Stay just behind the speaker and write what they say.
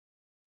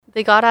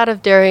They got out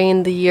of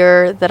dairying the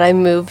year that I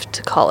moved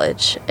to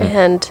college.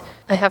 And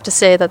I have to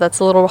say that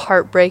that's a little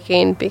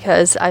heartbreaking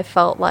because I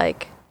felt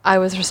like I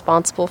was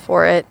responsible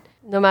for it.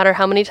 No matter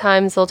how many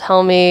times they'll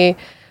tell me,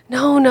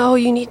 no,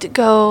 you need to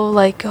go,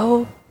 like,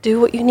 go do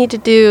what you need to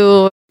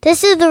do.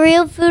 This is the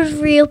Real Food,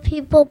 Real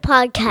People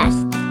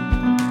podcast.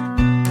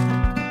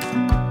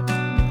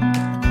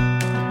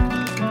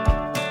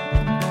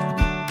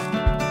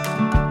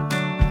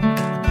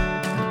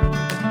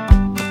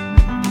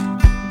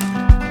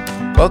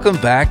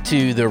 Welcome back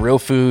to the Real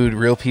Food,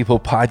 Real People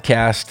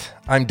podcast.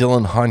 I'm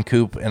Dylan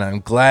Honcoop, and I'm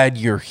glad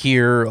you're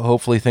here.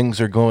 Hopefully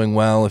things are going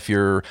well if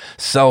you're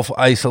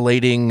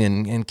self-isolating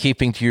and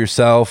keeping to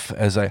yourself,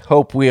 as I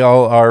hope we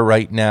all are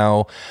right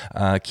now,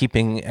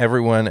 keeping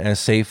everyone as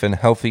safe and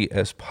healthy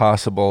as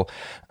possible.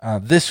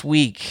 This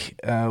week,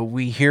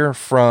 we hear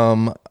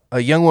from a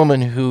young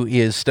woman who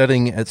is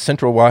studying at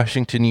Central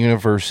Washington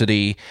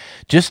University,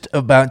 just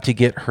about to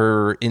get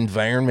her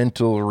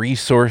environmental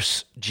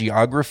resource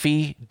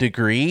geography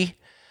degree.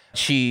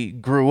 She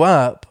grew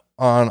up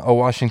on a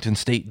Washington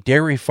State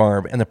dairy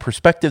farm, and the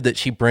perspective that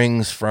she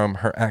brings from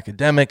her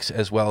academics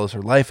as well as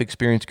her life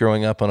experience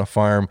growing up on a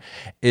farm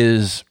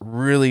is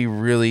really,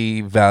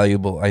 really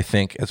valuable, I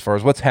think, as far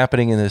as what's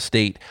happening in the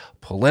state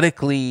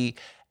politically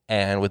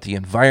and with the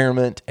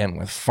environment and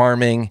with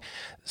farming.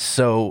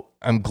 So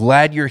I'm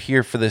glad you're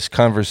here for this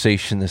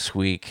conversation this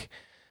week.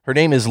 Her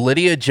name is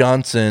Lydia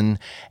Johnson,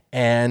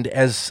 and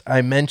as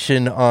I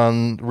mentioned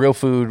on Real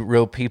Food,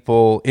 Real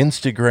People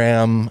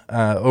Instagram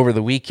over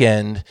the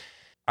weekend,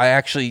 I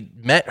actually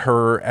met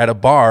her at a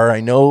bar.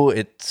 I know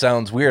it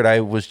sounds weird. I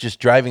was just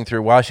driving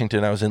through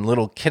Washington. I was in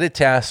Little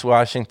Kittitas,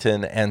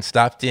 Washington, and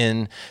stopped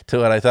in to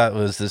what I thought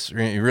was this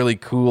really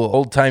cool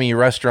old-timey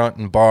restaurant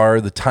and bar,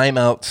 the Time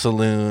Out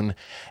Saloon.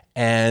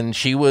 And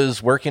she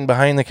was working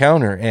behind the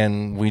counter,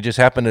 and we just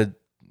happened to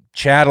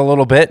chat a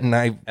little bit, and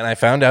I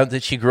found out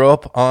that she grew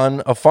up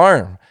on a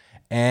farm.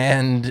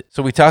 And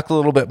so we talked a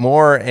little bit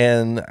more,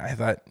 and I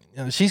thought,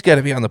 she's got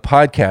to be on the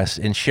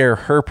podcast and share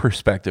her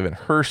perspective and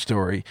her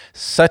story.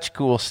 Such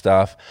cool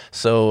stuff.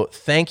 So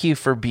thank you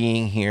for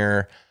being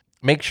here.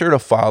 Make sure to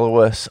follow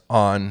us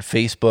on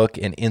Facebook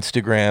and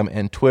Instagram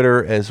and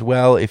Twitter as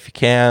well. If you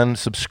can,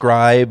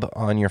 subscribe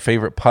on your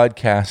favorite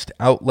podcast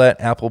outlet,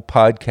 Apple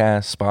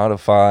Podcasts,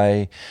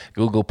 Spotify,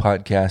 Google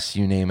Podcasts,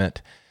 you name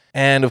it.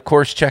 And of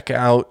course, check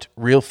out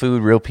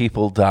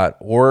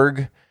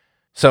realfoodrealpeople.org.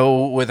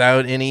 So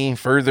without any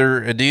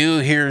further ado,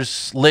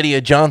 here's Lydia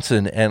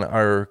Johnson and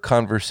our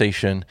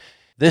conversation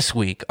this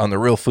week on the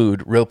Real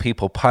Food, Real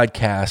People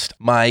podcast.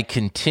 My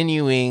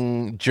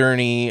continuing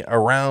journey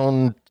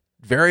around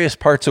various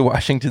parts of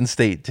Washington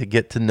State to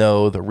get to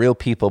know the real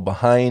people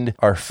behind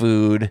our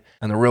food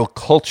and the real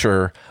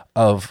culture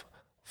of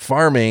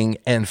farming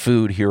and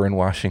food here in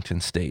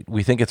Washington State.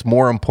 We think it's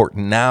more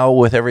important now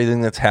with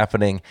everything that's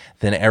happening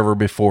than ever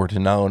before to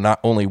know not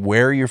only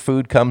where your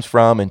food comes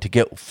from and to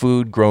get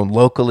food grown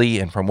locally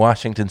and from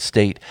Washington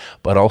State,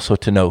 but also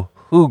to know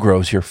who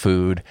grows your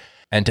food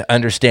and to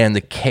understand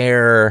the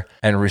care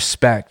and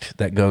respect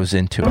that goes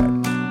into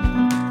it.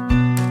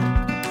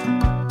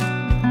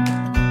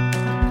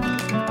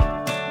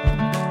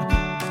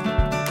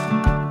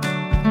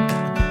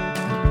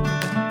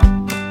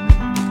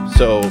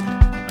 So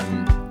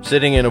I'm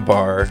sitting in a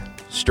bar,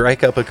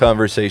 strike up a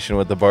conversation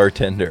with the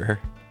bartender,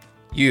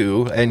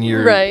 you, and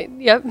you're Right,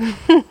 yep.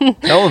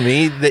 telling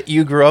me that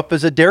you grew up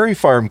as a dairy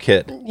farm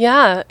kid.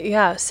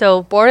 Yeah.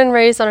 So born and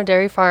raised on a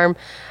dairy farm,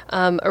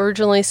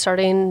 originally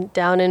starting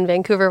down in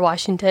Vancouver,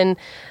 Washington.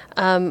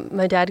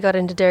 My dad got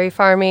into dairy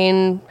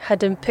farming, had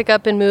to pick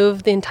up and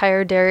move the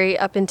entire dairy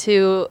up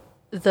into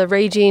the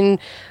raging,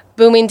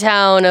 booming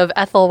town of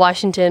Ethel,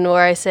 Washington,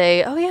 where I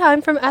say, oh yeah,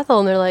 I'm from Ethel.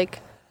 And they're like,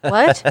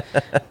 what?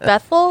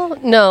 Bethel?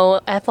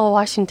 No, Ethel,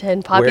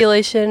 Washington.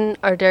 Population,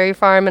 our dairy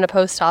farm, and a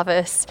post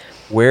office.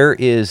 Where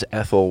is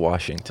Ethel,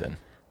 Washington?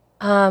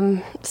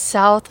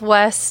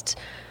 Southwest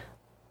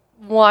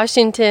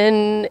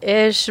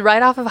Washington-ish,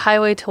 right off of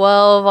Highway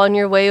 12 on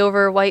your way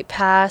over White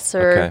Pass,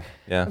 or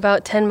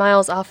about 10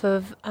 miles off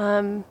of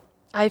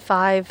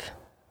I-5.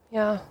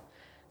 Yeah.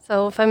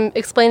 So if I'm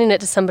explaining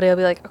it to somebody, I'll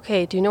be like,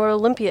 okay, do you know where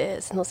Olympia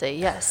is? And they'll say,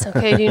 yes.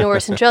 Okay, do you know where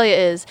Centralia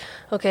is?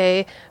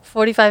 Okay,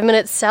 45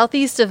 minutes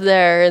southeast of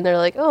there. And they're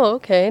like, oh,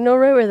 okay, know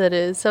right where that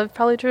is. So I've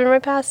probably driven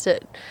right past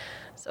it.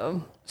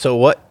 So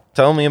what?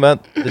 Tell me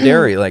about the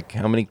dairy. Like,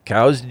 how many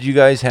cows did you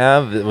guys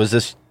have? Was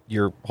this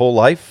your whole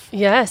life?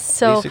 Yes.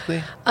 So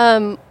basically?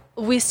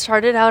 We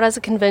started out as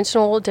a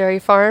conventional dairy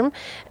farm,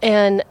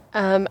 and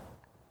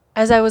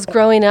as I was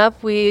growing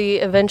up, we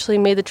eventually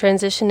made the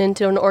transition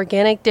into an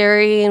organic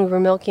dairy, and we were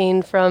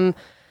milking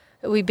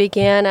we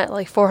began at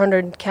like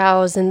 400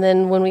 cows, and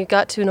then when we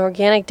got to an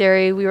organic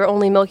dairy, we were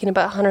only milking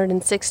about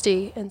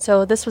 160. And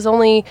so this was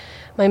only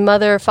my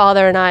mother,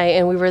 father, and I,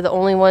 and we were the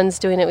only ones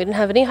doing it. We didn't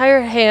have any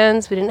hired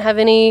hands. We didn't have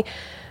any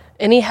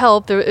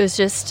help. It was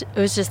just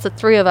the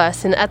three of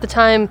us. And at the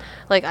time,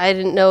 like, I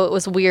didn't know it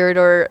was weird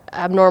or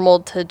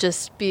abnormal to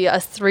just be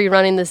us three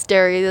running this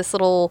dairy, this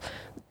little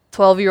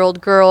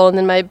 12-year-old girl, and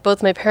then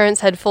both my parents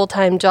had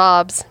full-time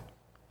jobs.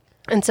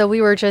 And so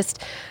we were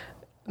just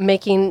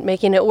making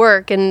it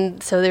work.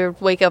 And so they would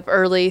wake up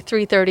early,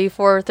 3:30,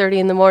 4:30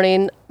 in the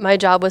morning. My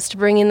job was to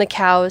bring in the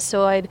cows.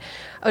 So I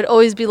would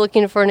always be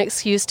looking for an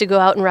excuse to go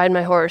out and ride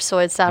my horse. So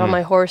I'd saddle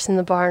my horse in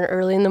the barn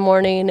early in the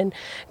morning and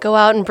go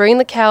out and bring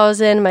the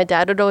cows in. My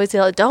dad would always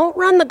yell, "Don't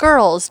run the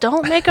girls.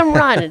 Don't make them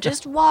run.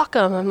 Just walk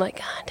them." I'm like,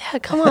 "God,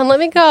 Dad, come on, let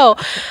me go."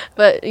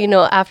 But,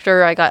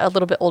 after I got a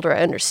little bit older,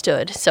 I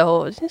understood.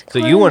 So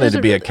you wanted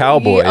to be a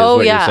cowboy, is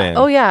what you're saying.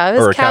 Oh, yeah. I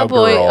was Or a a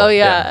cowboy. cowgirl. Oh,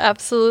 yeah, Yeah.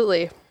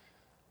 absolutely.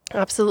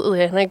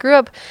 Absolutely. And I grew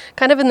up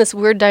kind of in this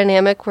weird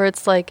dynamic where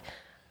it's like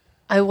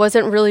I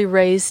wasn't really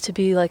raised to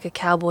be like a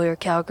cowboy or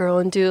cowgirl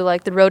and do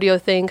like the rodeo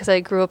thing, because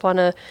I grew up on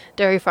a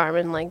dairy farm,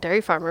 and like dairy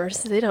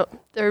farmers,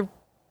 they're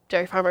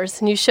dairy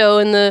farmers, and you show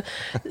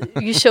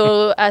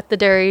at the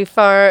dairy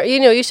farm,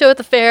 you show at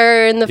the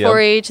fair and the Yep.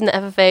 4-H and the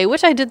FFA,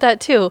 which I did that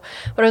too,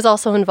 but I was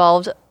also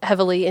involved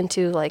heavily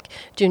into like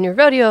junior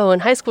rodeo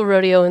and high school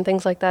rodeo and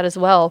things like that as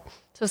well.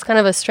 So it's kind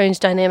of a strange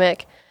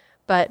dynamic,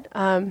 but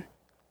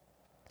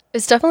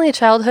it's definitely a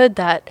childhood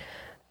that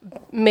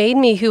made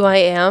me who I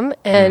am,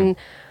 and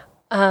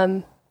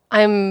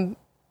I'm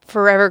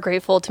forever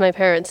grateful to my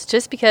parents,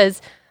 just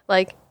because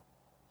like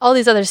all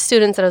these other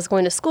students that I was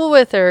going to school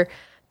with or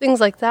things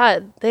like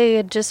that, they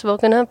had just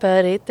woken up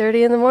at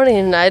 8:30 in the morning,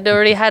 and I'd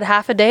already had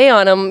half a day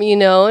on them,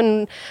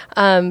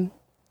 and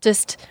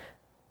just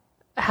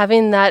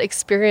having that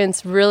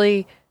experience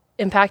really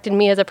impacted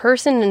me as a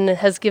person, and it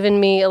has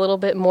given me a little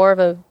bit more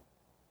of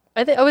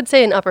I would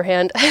say an upper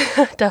hand,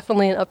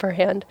 definitely an upper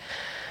hand.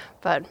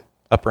 But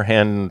Upper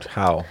hand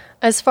how?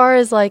 as far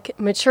as like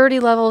maturity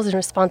levels and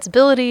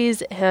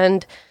responsibilities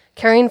and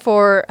caring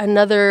for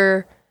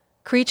another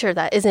creature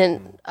that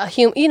isn't a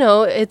human,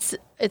 it's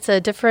a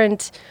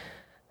different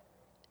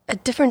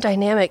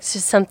dynamic. It's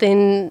just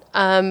something,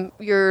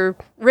 you're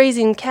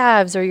raising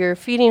calves or you're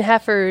feeding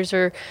heifers,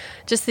 or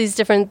just these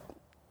different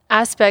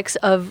aspects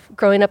of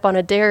growing up on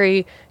a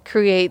dairy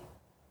create,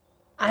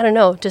 I don't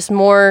know, just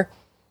more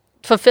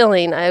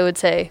fulfilling, I would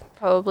say,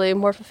 probably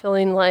more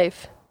fulfilling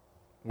life.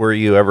 Were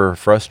you ever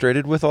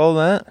frustrated with all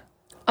that?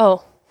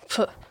 Oh,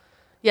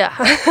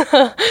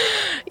 yeah.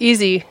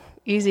 Easy.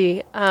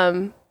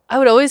 I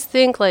would always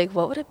think, like,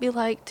 what would it be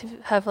like to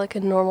have, like, a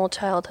normal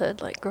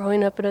childhood, like,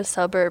 growing up in a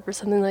suburb or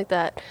something like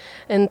that?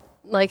 And,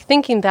 like,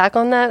 thinking back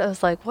on that, I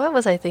was like, what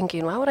was I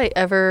thinking? Why would I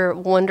ever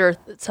wonder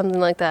something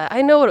like that?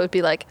 I know what it would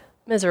be like.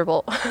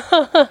 Miserable.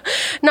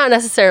 Not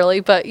necessarily,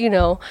 but,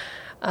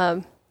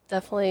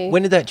 definitely.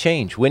 When did that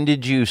change? When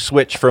did you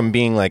switch from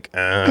being like,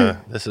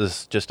 this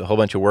is just a whole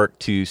bunch of work,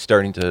 to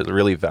starting to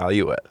really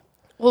value it?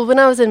 Well, when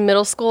I was in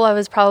middle school, I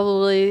was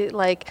probably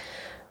like,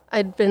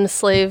 I'd been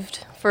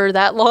enslaved for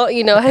that long,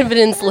 I had been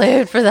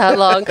enslaved for that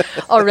long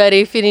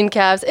already, feeding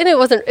calves. And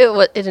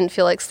it didn't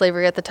feel like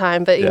slavery at the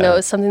time, but, it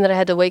was something that I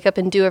had to wake up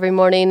and do every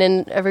morning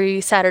and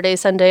every Saturday,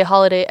 Sunday,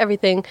 holiday,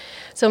 everything.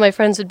 So my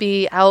friends would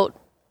be out,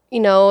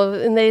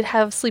 and they'd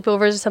have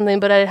sleepovers or something,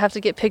 but I'd have to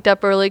get picked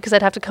up early because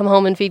I'd have to come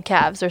home and feed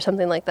calves or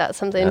something like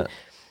that,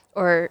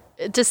 or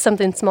just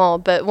something small.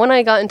 But when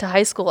I got into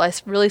high school, I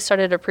really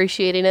started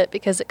appreciating it,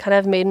 because it kind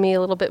of made me a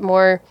little bit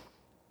more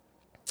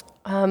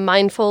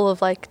mindful of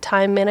like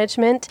time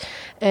management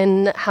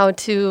and how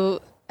to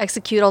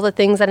execute all the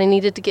things that I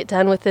needed to get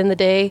done within the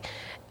day.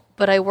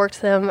 But I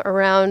worked them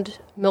around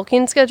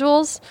milking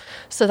schedules,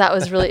 so that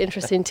was really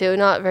interesting too.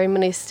 Not very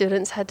many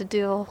students had to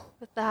deal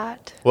with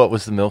that. What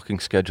was the milking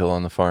schedule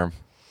on the farm?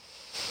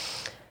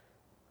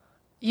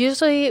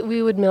 Usually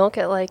we would milk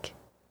at like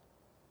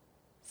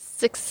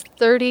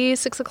 6:30,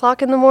 6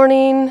 o'clock in the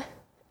morning,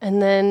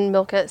 and then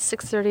milk at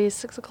 6:30,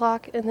 6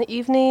 o'clock in the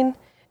evening,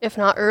 if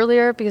not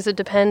earlier, because it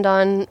depended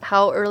on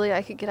how early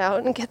I could get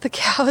out and get the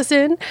cows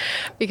in,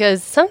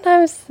 because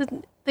sometimes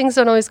things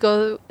don't always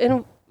go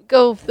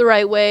the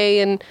right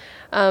way. And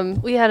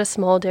we had a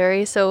small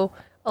dairy, so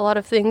a lot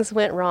of things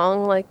went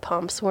wrong, like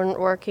pumps weren't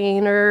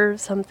working, or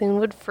something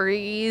would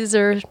freeze,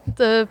 or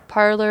the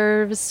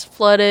parlor was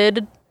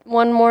flooded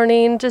one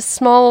morning. Just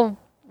small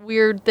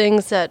weird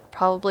things that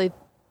probably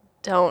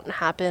don't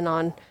happen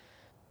on,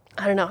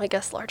 I don't know, I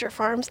guess larger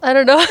farms. I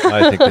don't know.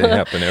 I think they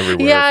happen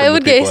everywhere. Yeah, from I the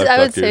would people guess. I've I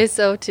would talked to. say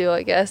so too,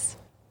 I guess.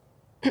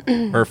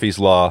 Murphy's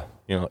Law.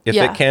 If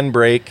Yeah. it can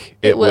break,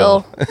 It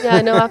will.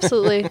 Yeah, no,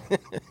 absolutely.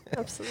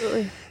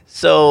 Absolutely.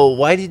 So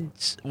why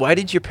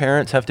did your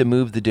parents have to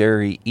move the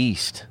dairy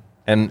east?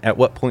 And at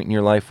what point in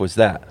your life was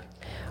that?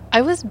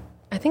 I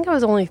think I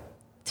was only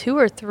 2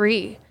 or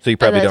 3. So you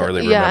probably don't really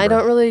remember. Yeah, I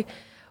don't really.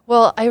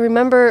 Well, I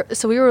remember,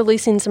 so we were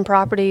leasing some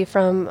property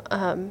from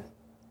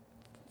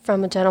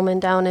a gentleman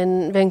down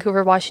in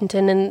Vancouver,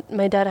 Washington, and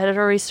my dad had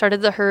already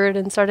started the herd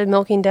and started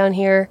milking down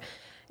here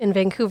in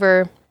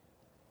Vancouver.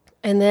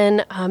 And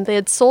then they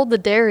had sold the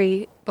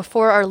dairy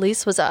before our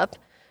lease was up.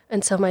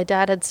 And so my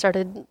dad had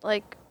started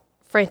like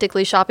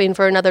frantically shopping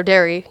for another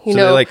dairy, So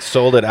they like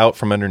sold it out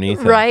from underneath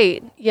him.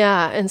 Right.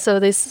 Yeah. And so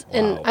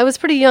and I was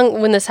pretty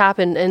young when this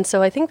happened. And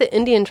so I think the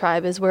Indian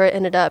tribe is where it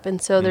ended up.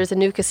 And so there's a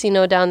new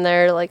casino down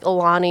there, like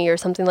Alani or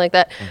something like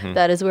that.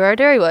 That is where our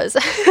dairy was.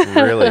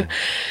 Really?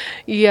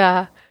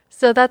 Yeah.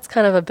 So that's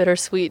kind of a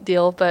bittersweet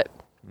deal, but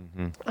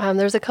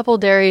There's a couple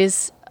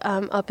dairies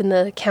up in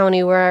the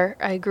county where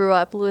I grew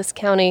up, Lewis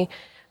County,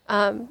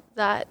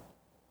 that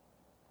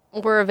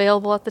were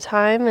available at the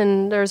time.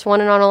 And there's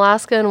one in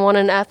Onalaska and one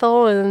in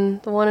Ethel,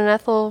 and the one in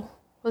Ethel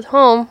was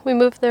home. We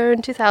moved there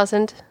in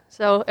 2000,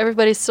 so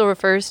everybody still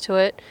refers to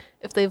it,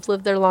 if they've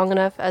lived there long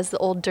enough, as the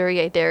old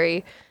Duryea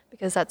Dairy,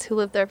 because that's who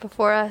lived there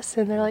before us.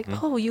 And they're like,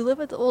 oh, you live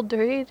at the old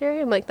Duryea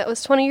Dairy? I'm like, that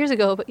was 20 years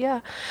ago, but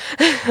yeah.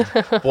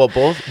 Well,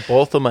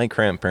 both of my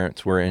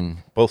grandparents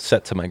both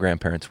sets of my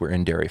grandparents were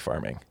in dairy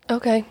farming.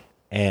 Okay.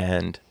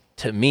 And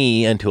to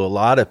me and to a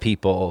lot of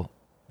people,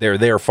 they're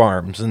their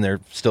farms and they're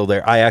still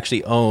there. I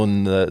actually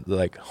own the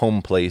like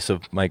home place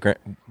of my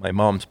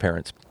mom's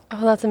parents'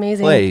 Oh, that's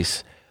amazing.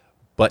 place.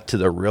 But to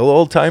the real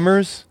old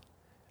timers,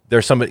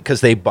 there's somebody,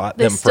 because they bought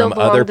them still from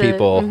other belong to-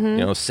 people. You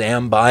know,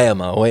 Sam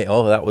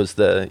Byama. That was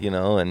the,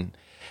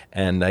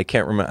 and I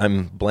can't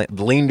remember.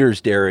 The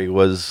Leanders Dairy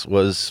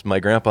was my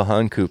grandpa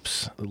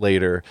Hankoop's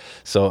later.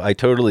 So I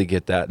totally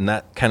get that, and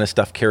that kind of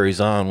stuff carries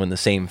on when the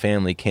same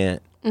family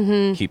can't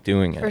keep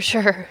doing it. For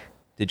sure.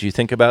 Did you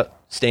think about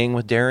staying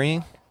with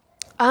dairying?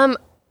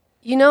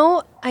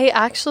 I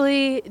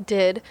actually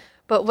did,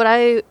 but what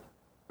I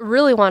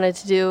really wanted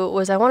to do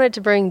was I wanted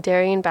to bring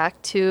dairying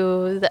back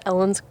to the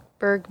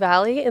Ellensburg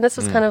Valley, and this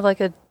was kind of like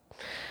an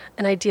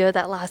idea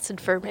that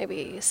lasted for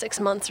maybe 6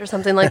 months or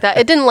something like that.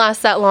 It didn't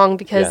last that long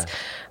because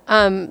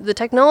the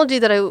technology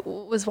that I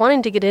was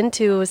wanting to get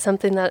into was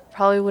something that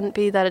probably wouldn't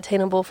be that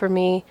attainable for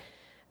me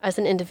as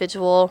an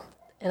individual,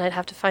 and I'd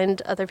have to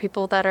find other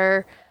people that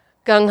are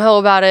gung-ho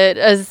about it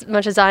as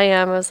much as I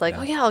am. I was like,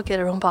 I'll get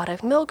a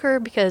robotic milker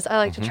because I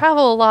like to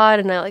travel a lot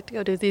and I like to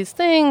go do these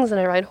things and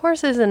I ride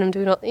horses and I'm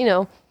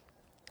doing,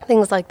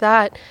 things like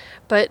that.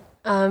 But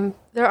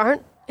there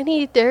aren't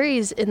any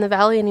dairies in the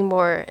valley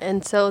anymore.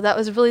 And so that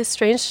was really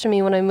strange to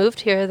me when I moved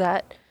here,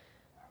 that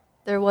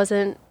there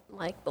wasn't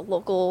like the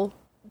local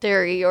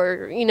dairy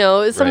or,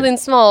 something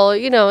small,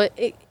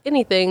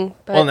 anything.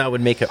 But Well, that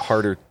would make it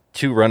harder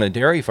to run a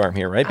dairy farm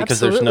here, right? Because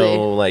there's Absolutely.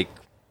 no like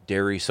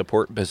dairy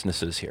support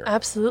businesses here.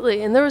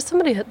 Absolutely. And there was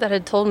somebody that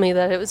had told me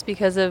that it was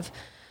because of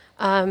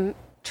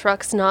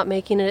trucks not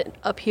making it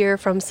up here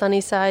from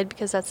Sunnyside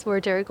because that's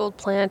where Dairy Gold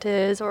plant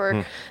is,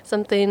 or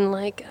something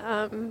like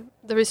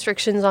the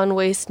restrictions on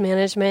waste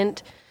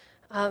management,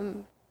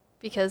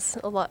 because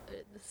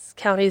this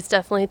county is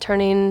definitely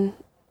turning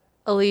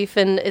a leaf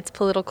in its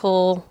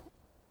political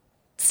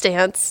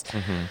stance.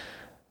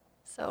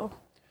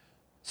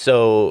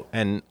 So,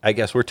 and I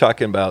guess we're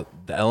talking about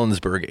the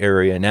Ellensburg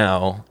area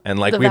now, and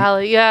like The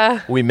valley,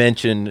 yeah. we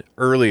mentioned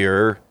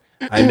earlier,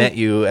 I met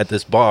you at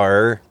this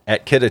bar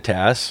at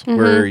Kittitas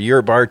where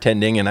you're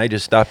bartending, and I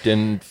just stopped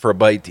in for a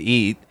bite to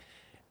eat.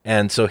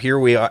 And so here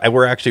we are.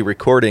 We're actually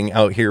recording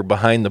out here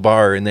behind the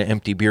bar in the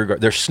empty beer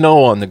garden. There's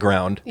snow on the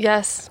ground,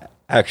 Yes.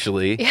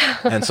 actually.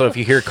 And so if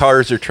you hear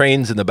cars or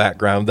trains in the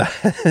background,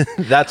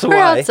 that's We're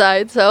why.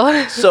 outside,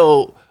 so.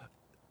 So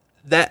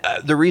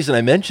that the reason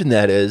I mentioned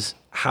that is,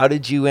 how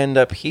did you end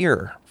up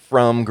here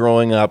from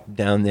growing up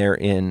down there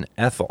in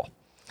Ethel?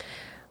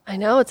 I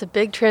know, it's a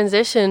big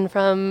transition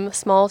from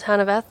small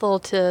town of Ethel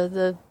to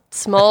the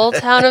small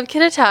town of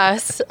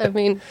Kittitas. I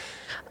mean,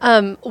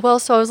 so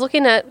I was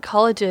looking at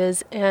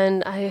colleges,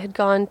 and I had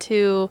gone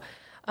to,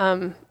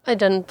 I'd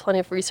done plenty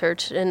of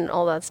research and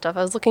all that stuff.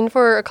 I was looking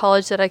for a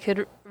college that I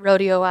could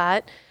rodeo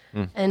at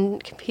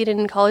and compete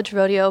in college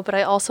rodeo, but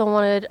I also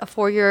wanted a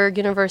 4-year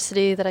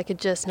university that I could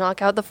just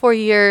knock out the 4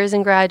 years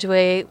and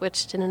graduate,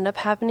 which didn't end up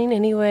happening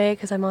anyway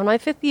because I'm on my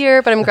 5th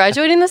year, but I'm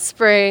graduating this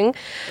spring.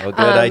 Oh, good.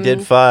 I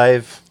did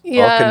 5.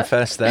 yeah. I'll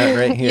confess that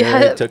right here.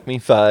 Yeah. It took me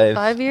 5.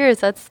 5 years,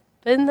 that's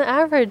been the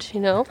average,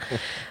 so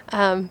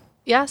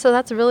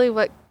that's really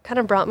what kind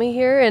of brought me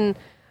here. And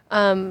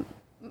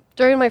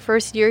during my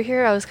first year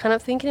here, I was kind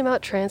of thinking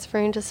about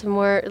transferring to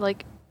somewhere,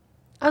 like,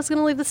 I was going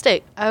to leave the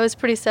state. I was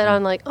pretty set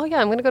on like, I'm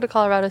going to go to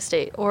Colorado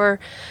State or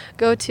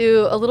go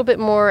to a little bit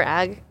more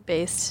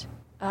ag-based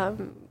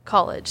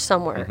college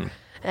somewhere.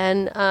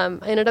 And I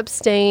ended up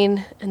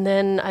staying, and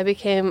then I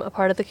became a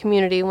part of the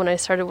community when I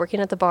started working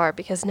at the bar,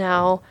 because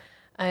now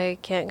I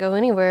can't go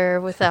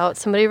anywhere without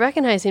somebody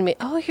recognizing me.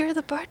 Oh, you're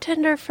the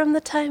bartender from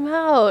the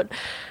timeout.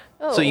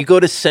 Oh. So you go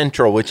to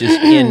Central, which is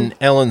in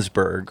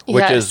Ellensburg,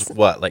 which Yes. is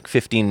what, like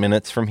 15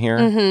 minutes from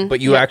here?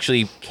 But you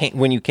actually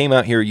when you came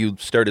out here, you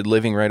started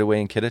living right away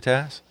in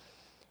Kittitas?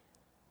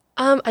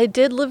 I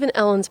did live in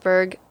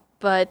Ellensburg,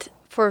 but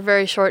for a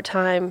very short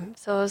time.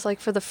 So it was like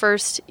for the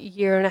first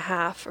year and a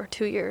half or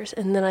 2 years,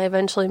 and then I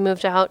eventually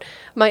moved out.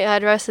 My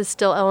address is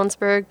still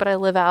Ellensburg, but I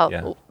live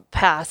out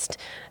past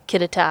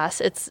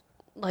Kittitas. It's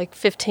like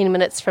 15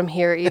 minutes from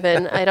here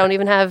even. I don't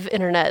even have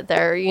internet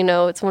there.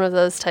 It's one of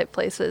those type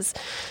places.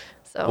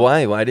 So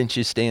Why? Why didn't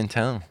you stay in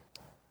town?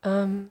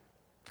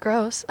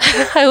 gross.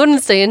 I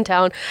wouldn't stay in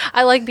town.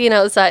 I like being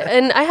outside.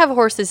 And I have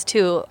horses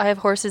too. I have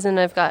horses, and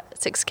I've got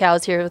 6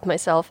 cows here with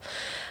myself.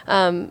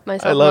 I And love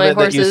my it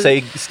that you horses.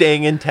 say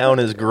staying in town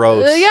is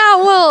gross. Yeah,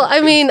 well,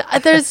 I mean,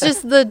 there's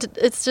just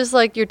it's just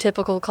like your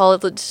typical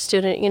college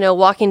student,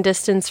 walking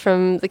distance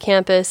from the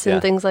campus and Yeah.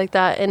 things like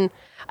that. And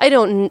I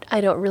don't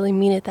really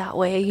mean it that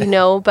way,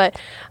 but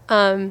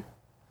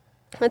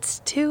it's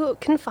too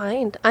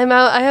confined.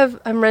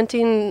 I'm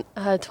renting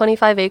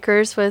 25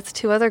 acres with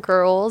 2 other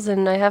girls,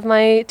 and I have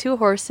my 2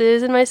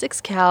 horses and my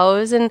 6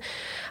 cows, and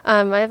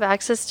I have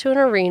access to an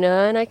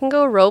arena, and I can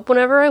go rope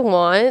whenever I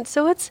want.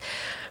 So it's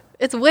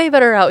way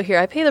better out here.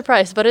 I pay the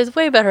price, but it's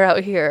way better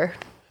out here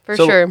for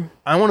sure.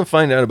 I want to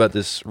find out about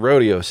this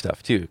rodeo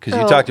stuff too, because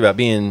you talked about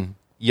being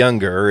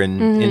younger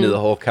and into the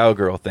whole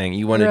cowgirl thing.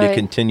 You wanted to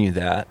continue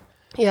that.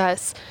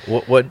 Yes.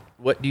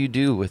 What do you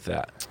do with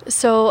that?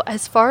 So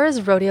as far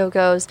as rodeo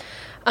goes,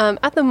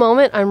 at the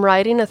moment I'm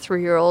riding a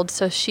 3-year-old,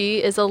 so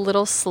she is a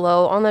little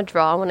slow on the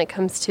draw when it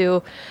comes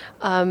to,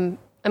 I'm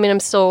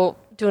still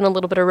doing a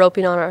little bit of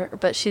roping on her,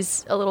 but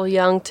she's a little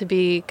young to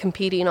be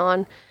competing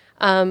on.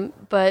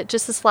 But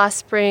just this last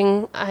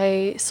spring,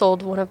 I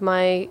sold one of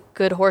my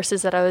good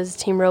horses that I was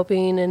team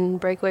roping and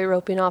breakaway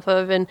roping off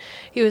of, and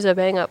he was a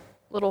bang-up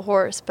little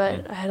horse,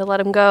 but I had to let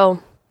him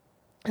go.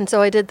 And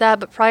so I did that,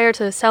 but prior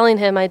to selling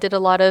him, I did a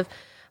lot of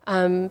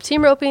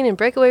team roping and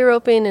breakaway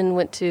roping and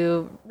went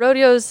to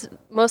rodeos,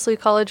 mostly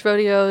college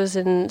rodeos,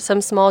 and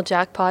some small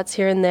jackpots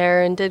here and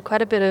there, and did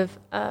quite a bit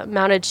of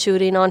mounted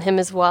shooting on him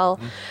as well,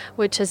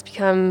 which has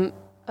become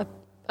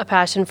a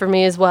passion for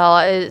me as well.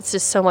 It's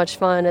just so much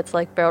fun. It's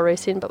like barrel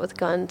racing, but with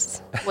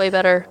guns. Way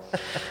better.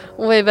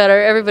 Way better.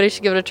 Everybody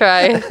should give it a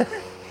try.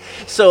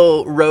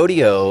 So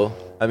rodeo,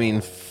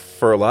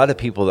 for a lot of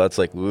people, that's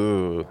like,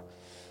 ooh.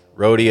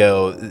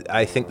 Rodeo,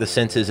 I think the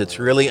sense is it's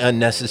really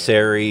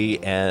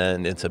unnecessary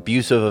and it's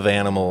abusive of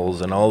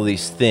animals and all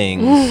these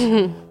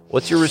things.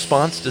 What's your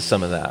response to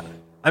some of that?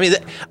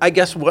 I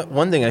guess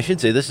one thing I should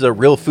say, this is a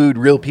Real Food,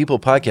 Real People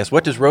podcast.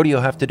 What does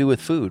rodeo have to do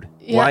with food?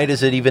 Yeah. Why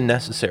is it even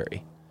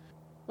necessary?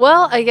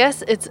 Well, I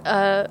guess it's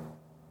I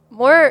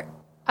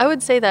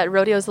would say that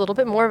rodeo is a little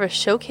bit more of a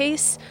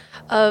showcase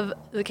of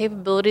the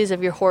capabilities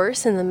of your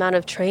horse and the amount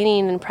of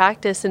training and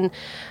practice. And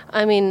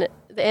the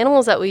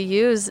animals that we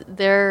use,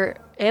 they're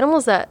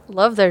animals that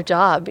love their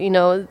job.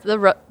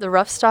 The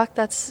rough stock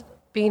that's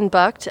being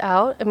bucked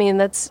out,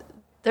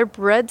 they're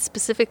bred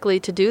specifically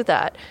to do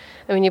that.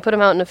 You put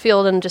them out in a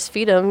field and just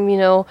feed them,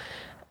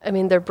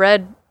 they're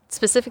bred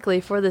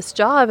specifically for this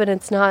job, and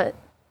it's not,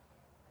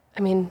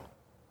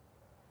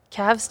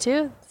 calves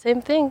too,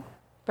 same thing,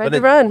 bred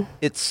to run.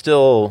 It's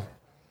still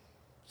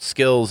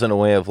skills and a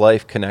way of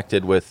life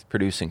connected with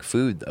producing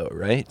food though,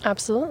 right?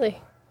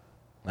 Absolutely.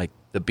 Like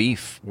the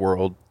beef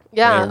world.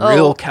 Yeah,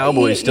 real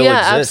cowboys still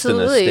exist in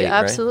this state, right?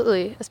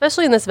 Absolutely,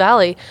 especially in this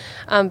valley.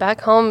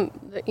 Back home,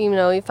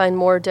 you find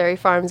more dairy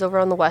farms over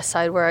on the west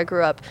side where I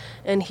grew up,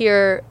 and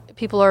here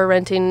people are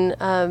renting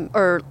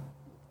or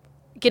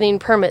getting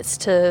permits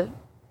to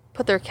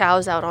put their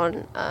cows out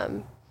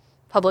on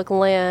public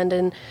land,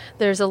 and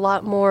there's a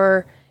lot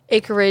more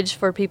acreage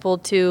for people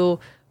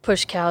to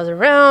push cows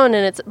around,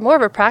 and it's more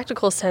of a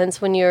practical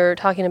sense when you're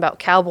talking about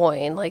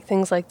cowboying, like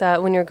things like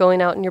that, when you're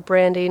going out and you're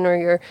branding or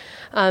you're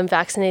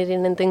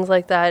vaccinating and things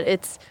like that.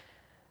 It's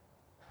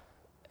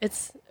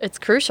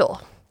crucial,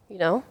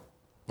 Well,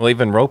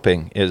 even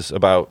roping is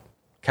about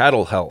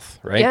cattle health,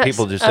 right? Yes,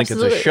 people just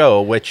absolutely. think it's a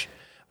show, which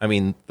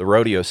the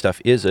rodeo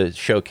stuff is a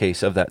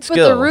showcase of that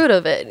skill. But the root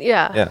of it,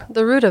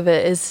 the root of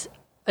it is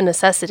a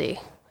necessity.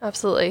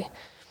 Absolutely.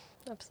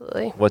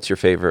 What's your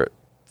favorite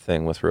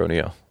thing with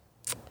rodeo?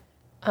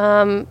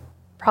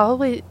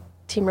 Probably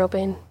team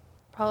roping.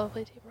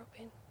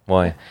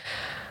 Why?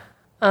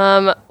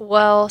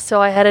 Well,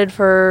 so I headed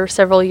for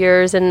several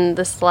years, and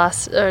this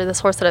horse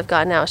that I've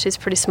got now, she's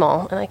pretty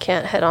small, and I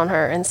can't head on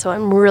her, and so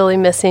I'm really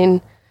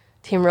missing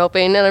team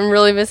roping, and I'm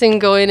really missing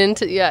going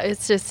into,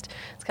 it's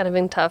kind of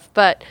been tough,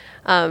 but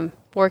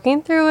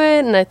working through it,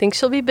 and I think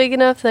she'll be big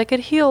enough that I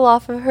could heel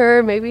off of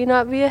her, maybe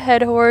not be a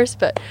head horse,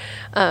 but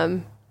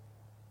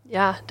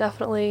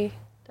definitely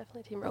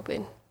team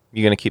roping.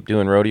 You going to keep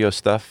doing rodeo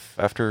stuff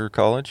after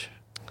college?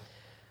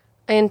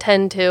 I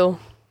intend to.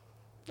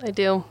 I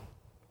do.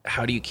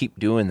 How do you keep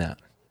doing that?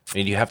 Do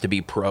you have to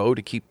be pro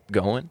to keep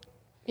going?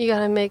 You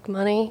got to make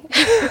money.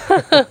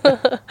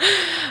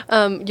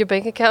 Your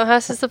bank account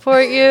has to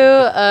support you.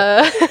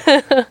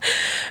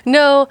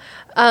 No,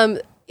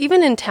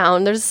 even in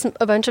town, there's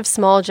a bunch of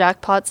small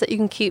jackpots that you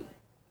can keep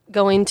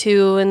going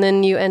to, and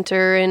then you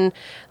enter and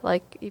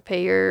you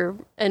pay your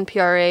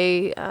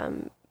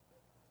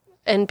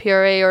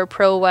NPRA or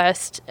Pro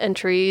West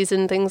entries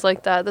and things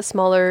like that. The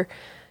smaller,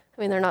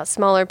 they're not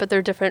smaller, but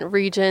they're different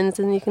regions,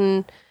 and you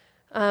can.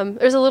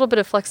 There's a little bit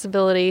of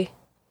flexibility,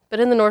 but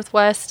in the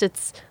Northwest,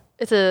 it's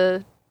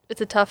a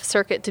tough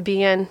circuit to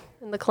be in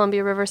the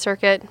Columbia River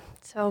circuit.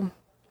 So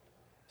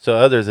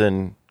other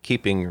than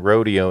keeping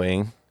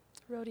rodeoing,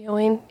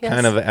 yes.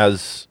 kind of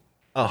as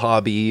a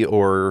hobby,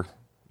 or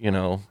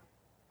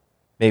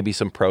maybe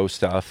some pro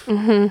stuff.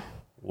 Mm-hmm.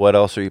 What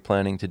else are you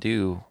planning to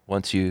do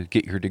once you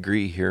get your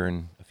degree here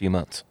in a few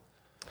months?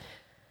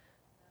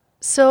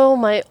 So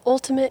my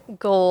ultimate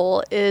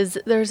goal is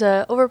there's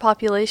a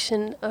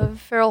overpopulation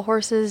of feral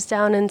horses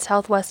down in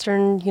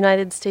southwestern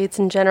United States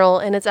in general,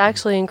 and it's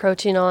actually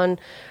encroaching on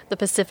the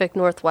Pacific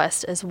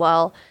Northwest as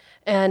well.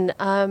 And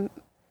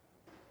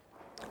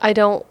I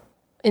don't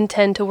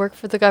intend to work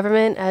for the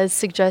government as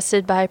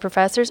suggested by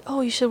professors. Oh,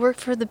 you should work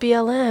for the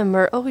BLM,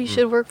 or oh, you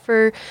should work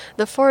for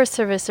the Forest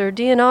Service or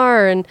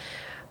DNR.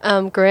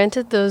 And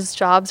granted, those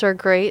jobs are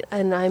great,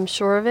 and I'm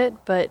sure of it,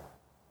 but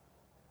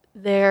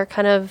they're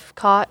kind of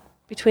caught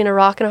between a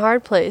rock and a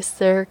hard place.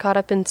 They're caught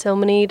up in so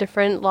many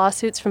different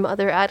lawsuits from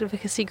other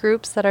advocacy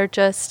groups that are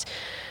just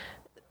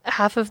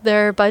half of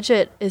their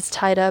budget is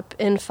tied up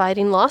in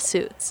fighting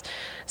lawsuits.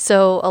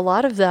 So a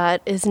lot of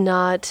that is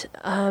not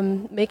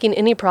making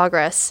any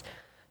progress.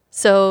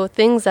 So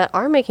things that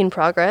are making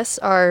progress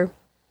are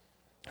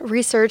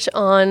research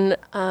on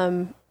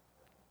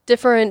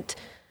different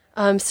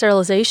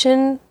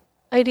sterilization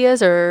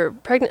ideas or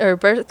pregnant or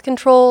birth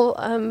control,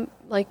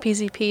 like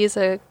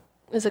PZP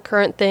is a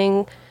current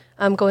thing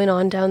going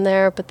on down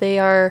there, but they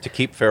are to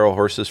keep feral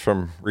horses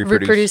from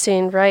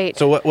reproducing, right?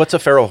 So what's a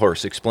feral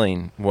horse?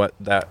 Explain what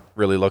that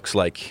really looks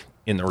like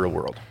in the real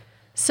world.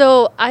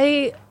 So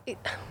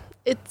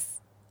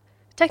it's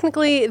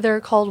technically they're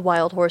called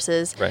wild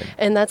horses, right?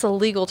 And that's a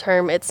legal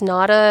term. It's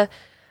not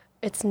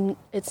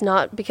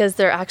because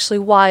they're actually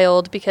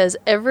wild, because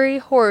every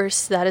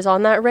horse that is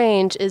on that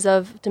range is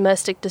of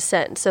domestic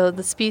descent. So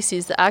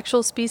the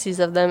actual species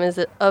of them is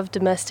of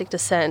domestic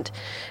descent.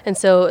 And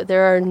so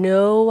there are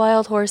no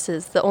wild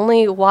horses. The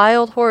only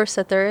wild horse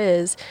that there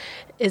is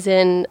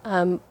in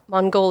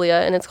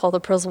Mongolia, and it's called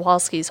the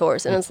Przewalski's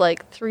horse. And it's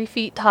like 3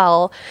 feet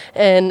tall,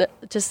 and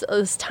just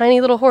this tiny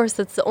little horse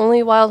that's the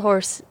only wild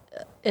horse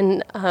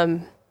that's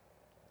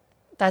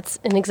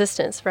in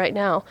existence right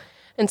now.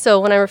 And so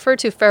when I refer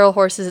to feral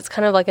horses, it's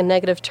kind of like a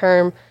negative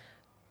term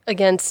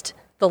against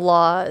the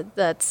law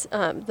that's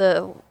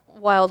the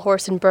Wild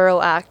Horse and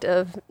Burro Act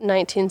of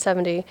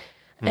 1970.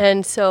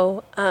 And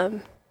so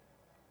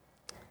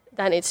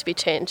that needs to be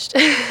changed.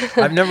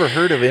 I've never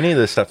heard of any of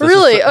this stuff.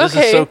 Really? This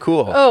is so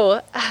cool. Oh,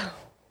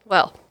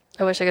 well,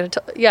 I wish I could have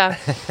told. Yeah.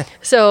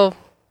 So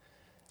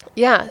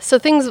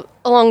things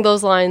along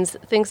those lines,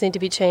 things need to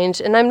be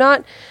changed. And I'm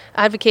not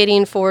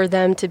advocating for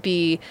them to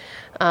be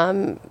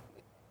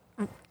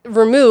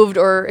removed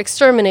or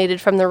exterminated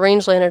from the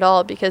rangeland at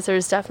all, because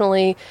there's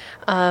definitely,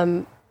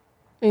 a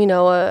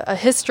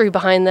history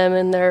behind them,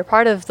 and they're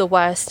part of the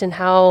West, and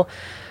how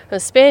the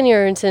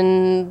Spaniards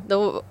and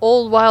the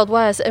old Wild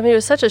West. I mean, it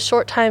was such a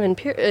short time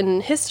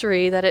in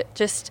history that it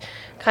just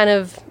kind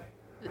of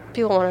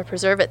people want to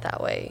preserve it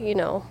that way,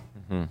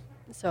 Mm-hmm.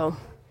 So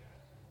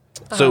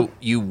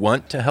you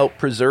want to help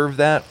preserve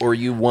that, or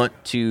you want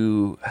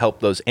to help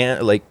those?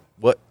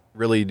 What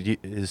really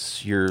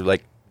is your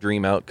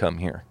dream outcome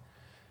here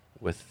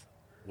with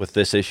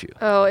this issue?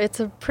 Oh, it's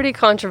a pretty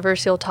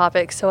controversial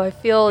topic. So I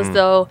feel as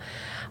though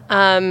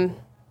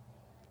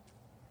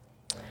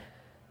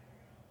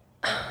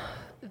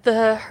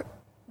the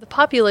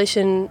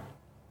population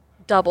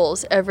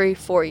doubles every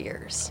 4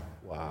 years.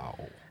 Wow.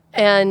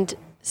 And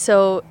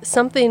so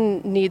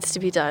something needs to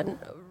be done,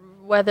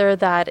 whether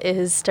that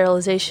is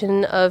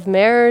sterilization of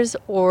mares,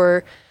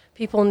 or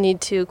people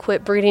need to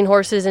quit breeding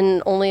horses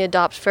and only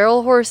adopt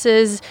feral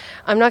horses.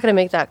 I'm not going to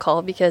make that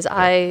call, because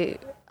I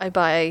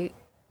buy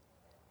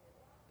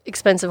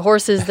expensive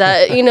horses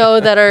that,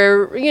 that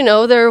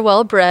are, they're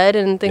well bred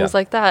and things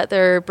like that.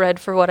 They're bred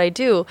for what I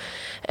do.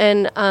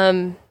 And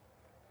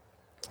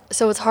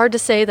so it's hard to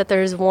say that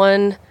there's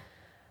one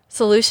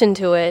solution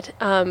to it.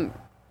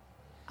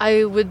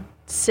 I would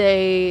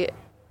say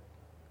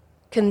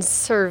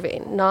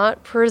conserving,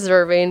 not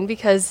preserving,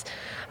 because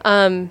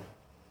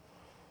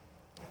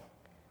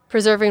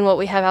preserving what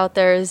we have out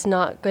there is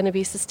not going to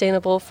be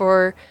sustainable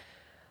for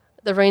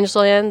the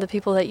rangeland, the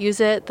people that use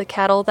it, the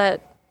cattle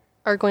that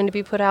are going to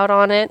be put out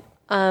on it.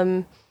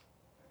 How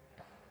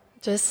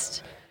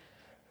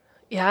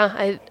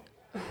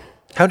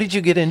did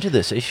you get into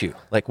this issue?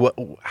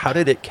 How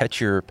did it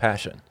catch your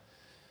passion?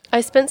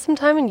 I spent some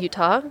time in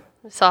Utah,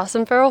 saw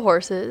some feral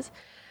horses,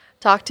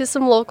 talked to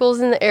some locals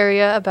in the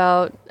area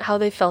about how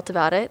they felt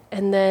about it,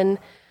 and then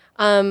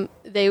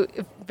they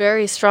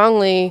very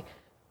strongly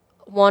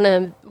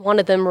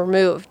wanted them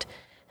removed.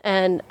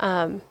 And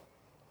kind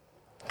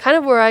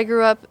of where I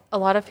grew up, a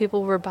lot of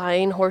people were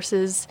buying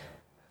horses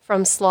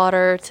from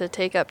slaughter to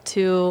take up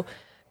to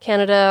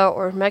Canada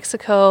or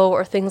Mexico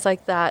or things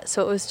like that.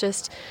 So it was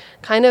just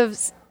kind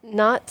of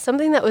not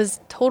something that was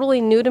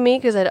totally new to me,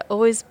 because I'd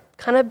always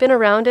kind of been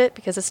around it,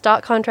 because a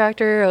stock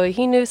contractor,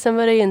 he knew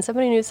somebody and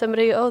somebody knew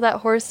somebody,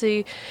 that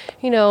horsey,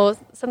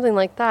 something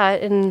like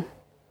that. And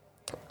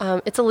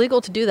it's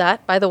illegal to do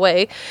that, by the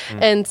way.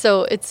 And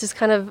so it's just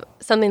kind of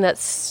something that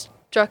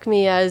struck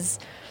me as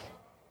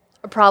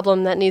a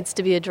problem that needs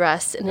to be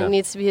addressed, and it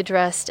needs to be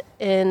addressed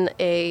in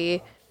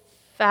a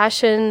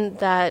fashion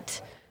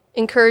that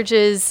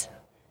encourages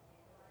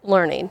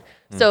learning.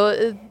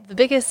 So the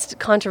biggest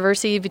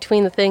controversy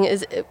between the thing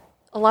is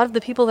a lot of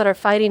the people that are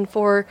fighting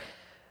for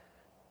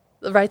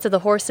the rights of the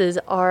horses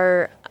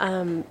are,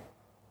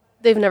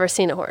 they've never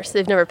seen a horse.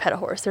 They've never pet a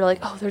horse. They're like,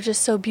 they're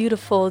just so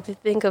beautiful. They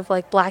think of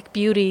Black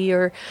Beauty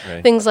or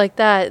things like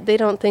that. They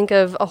don't think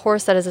of a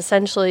horse that is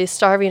essentially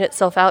starving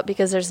itself out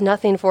because there's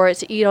nothing for it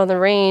to eat on the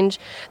range.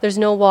 There's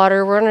no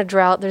water. We're in a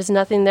drought. There's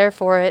nothing there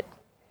for it.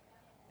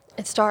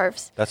 it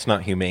starves. That's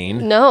not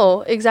humane.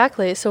 No,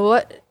 exactly.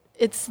 So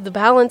it's the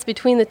balance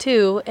between the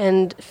two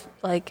and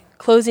like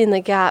closing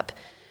the gap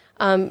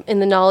in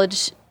the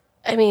knowledge.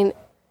 I mean,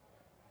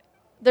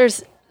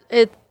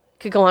 it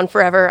could go on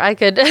forever. I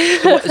could.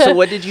 So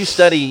what did you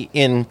study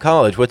in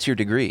college? What's your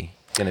degree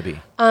going to be?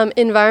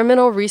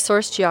 Environmental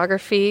resource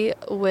geography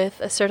with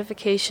a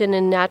certification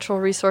in natural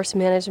resource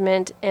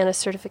management and a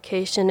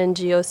certification in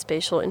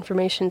geospatial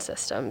information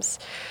systems.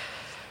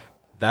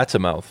 That's a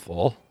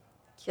mouthful.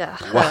 Yeah.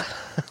 Wow.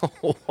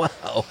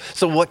 Wow.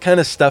 So what kind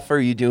of stuff are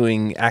you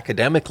doing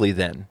academically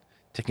then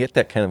to get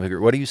that kind of a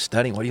degree? What are you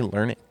studying? What are you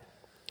learning?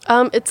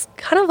 It's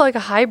kind of like a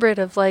hybrid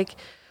of like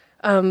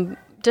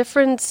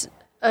different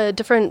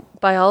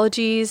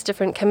biologies,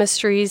 different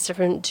chemistries,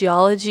 different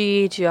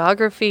geology,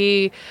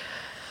 geography,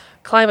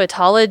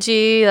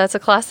 climatology. That's a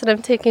class that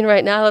I'm taking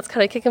right now. That's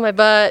kind of kicking my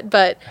butt,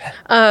 but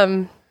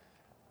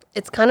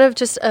it's kind of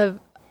just a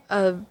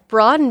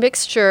broad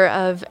mixture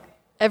of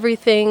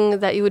everything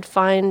that you would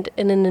find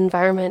in an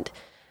environment,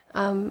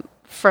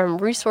 from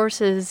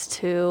resources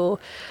to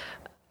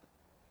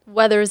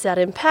weathers that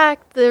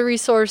impact the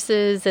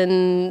resources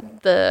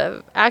and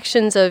the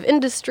actions of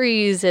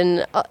industries,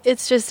 and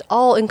it's just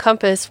all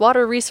encompassed.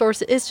 Water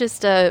resource is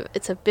just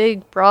it's a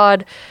big,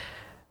 broad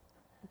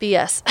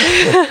BS.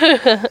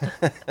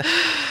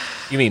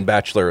 You mean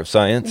Bachelor of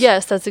Science?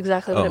 Yes, that's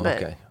exactly what I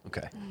meant.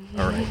 Okay.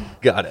 All right.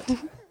 Got it.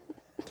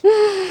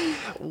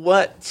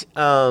 What,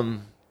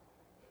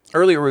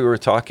 earlier we were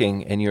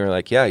talking and you were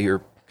like, yeah,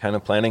 you're kind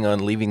of planning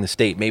on leaving the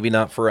state, maybe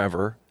not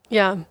forever.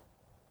 Yeah.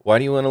 Why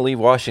do you want to leave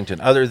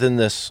Washington? Other than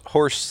this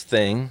horse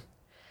thing,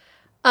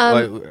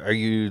 why, are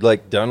you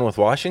like done with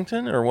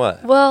Washington or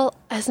what? Well,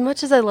 as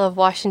much as I love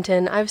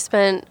Washington, I've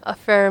spent a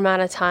fair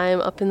amount of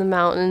time up in the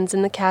mountains,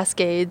 in the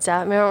Cascades,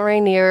 at Mount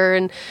Rainier,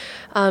 and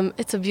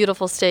it's a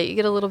beautiful state. You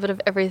get a little bit of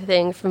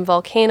everything from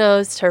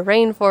volcanoes to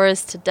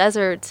rainforest to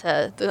desert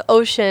to the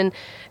ocean.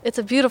 It's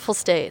a beautiful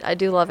state. I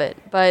do love it.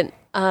 But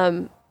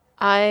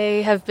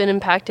I have been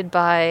impacted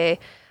by,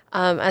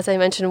 as I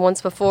mentioned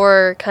once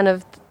before, kind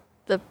of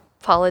the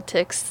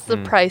politics, the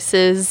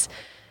prices,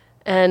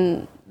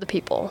 and the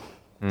people.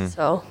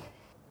 So,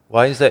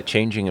 why is that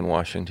changing in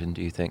Washington,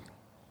 do you think?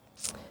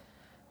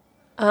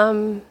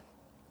 I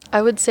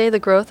would say the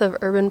growth of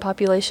urban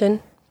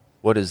population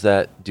What does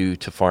that do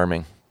to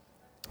farming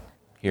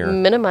here?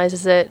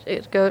 minimizes it.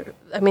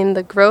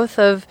 The growth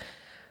of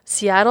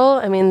Seattle,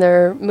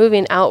 they're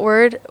moving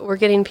outward. We're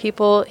getting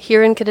people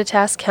here in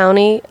Kittitas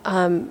County.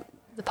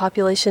 The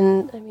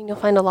population, you'll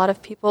find a lot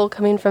of people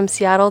coming from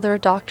Seattle. They're a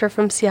doctor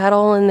from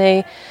Seattle, and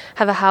they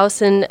have a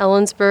house in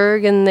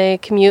Ellensburg, and they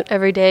commute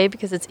every day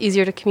because it's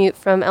easier to commute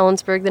from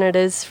Ellensburg than it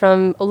is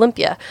from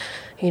Olympia,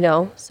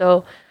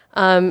 So,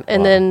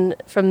 then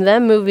from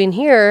them moving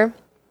here,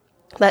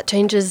 that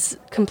changes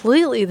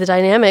completely the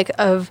dynamic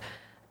of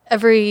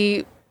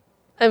the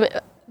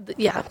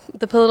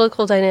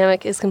political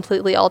dynamic is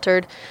completely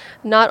altered,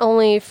 not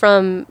only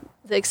from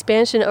the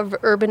expansion of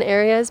urban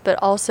areas, but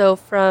also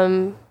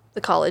from the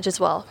college as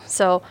well.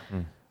 So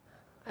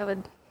I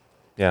would.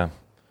 Yeah.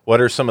 What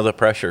are some of the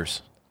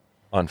pressures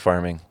on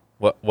farming?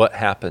 What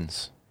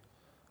happens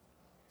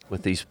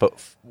with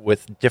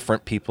with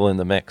different people in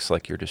the mix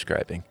like you're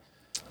describing?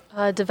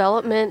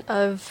 Development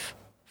of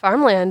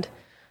farmland,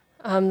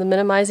 the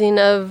minimizing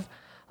of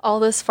all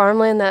this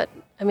farmland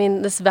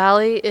this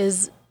valley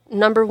is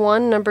number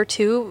 1, number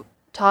 2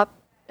 top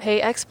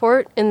hay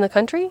export in the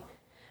country.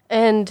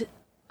 And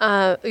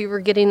we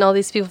were getting all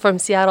these people from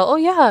Seattle. Oh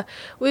yeah,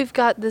 we've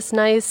got this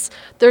nice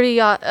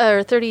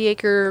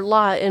 30-acre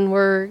lot, and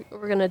we're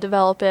going to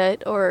develop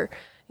it. Or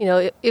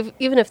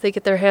even if they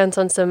get their hands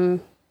on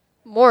some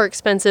more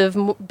expensive,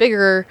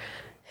 bigger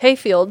hay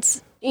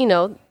fields,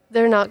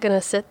 they're not going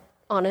to sit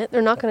on it.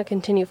 They're not going to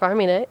continue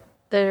farming it.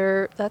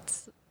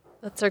 That's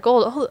their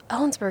goal. Oh,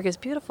 Ellensburg is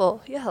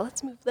beautiful. Yeah,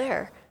 let's move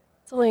there.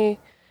 It's only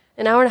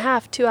an hour and a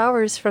half, 2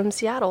 hours from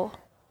Seattle.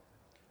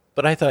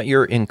 But I thought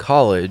you're in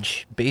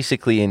college,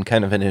 basically in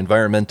kind of an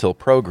environmental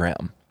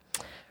program.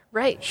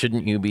 Right.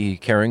 Shouldn't you be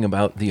caring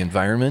about the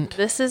environment?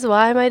 This is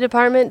why my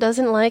department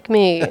doesn't like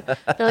me.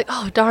 They're like,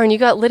 oh, darn, you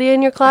got Lydia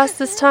in your class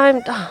this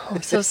time? Oh,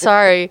 I'm so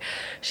sorry.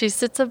 She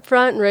sits up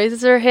front and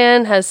raises her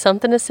hand, has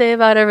something to say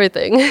about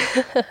everything.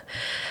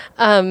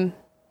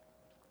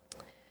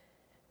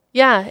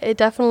 It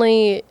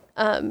definitely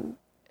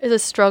is a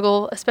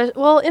struggle.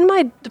 In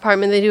my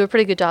department, they do a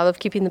pretty good job of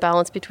keeping the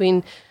balance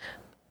between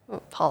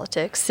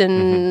politics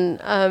and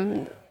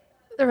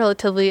they're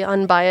relatively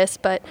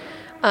unbiased, but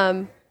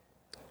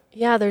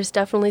there's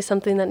definitely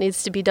something that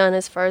needs to be done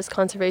as far as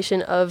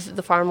conservation of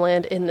the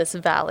farmland in this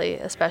valley,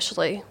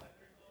 especially.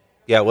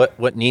 Yeah,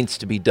 what needs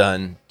to be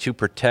done to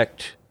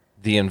protect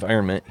the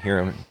environment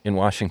here in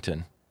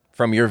Washington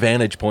from your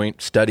vantage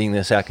point studying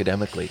this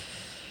academically?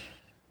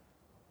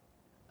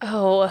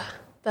 Oh,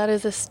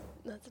 that's a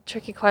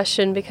tricky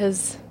question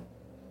because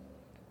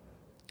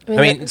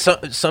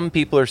some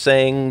people are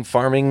saying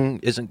farming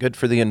isn't good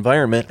for the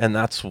environment, and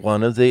that's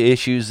one of the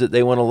issues that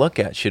they want to look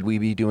at. Should we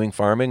be doing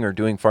farming or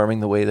doing farming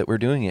the way that we're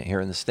doing it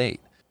here in the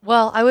state?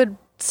 Well, I would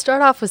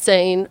start off with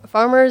saying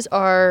farmers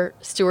are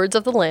stewards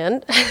of the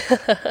land.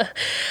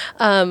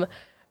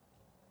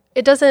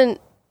 It doesn't,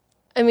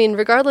 I mean,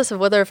 regardless of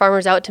whether a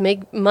farmer's out to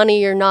make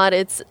money or not,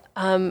 it's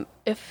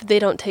if they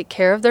don't take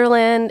care of their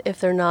land, if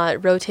they're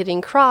not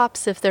rotating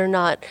crops, if they're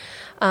not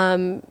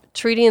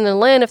treating the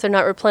land, if they're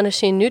not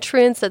replenishing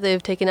nutrients that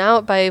they've taken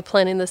out by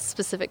planting this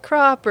specific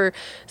crop or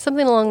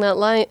something along that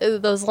line,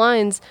 those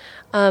lines,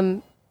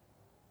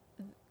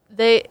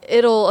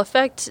 it'll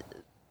affect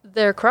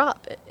their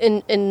crop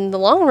in the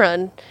long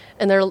run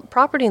and their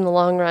property in the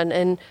long run.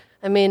 And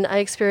I mean, I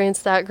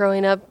experienced that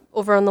growing up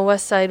over on the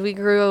west side. We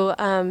grew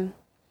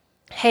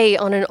hay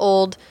on an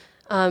old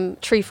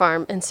tree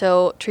farm, and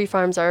so tree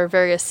farms are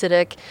very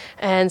acidic,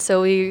 and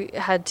so we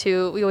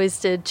always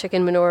did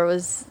chicken manure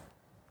was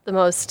the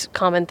most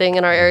common thing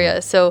in our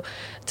area. So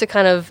to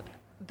kind of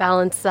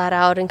balance that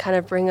out and kind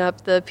of bring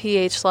up the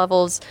pH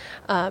levels,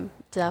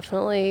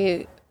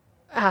 definitely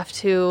have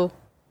to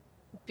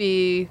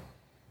be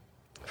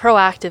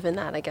proactive in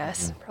that, I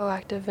guess.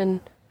 Proactive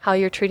in how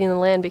you're treating the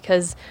land,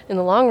 because in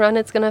the long run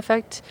it's going to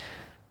affect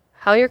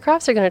how your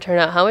crops are going to turn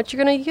out, how much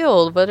you're going to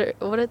yield, what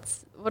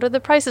are the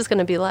prices going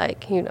to be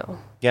like, you know.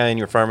 Yeah, in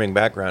your farming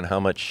background, how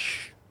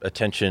much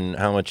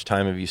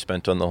time have you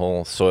spent on the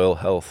whole soil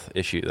health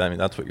issue? I mean,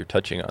 that's what you're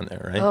touching on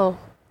there, right? Oh,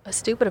 a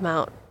stupid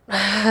amount.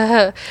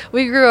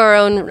 We grew our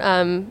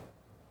own,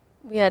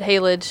 we had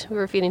haylage. We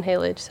were feeding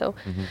haylage, so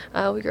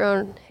we grew our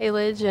own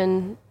haylage,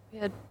 and we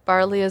had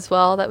barley as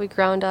well that we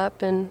ground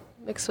up and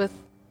mixed with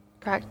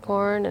cracked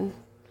corn. And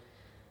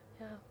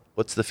yeah.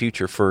 What's the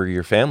future for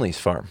your family's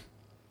farm?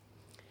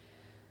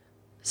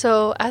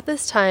 So at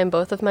this time,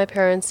 both of my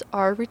parents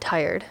are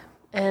retired,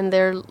 and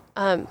they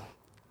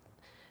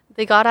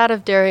got out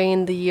of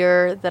dairying the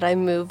year that I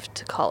moved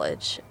to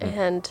college.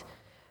 And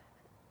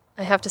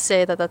I have to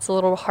say that that's a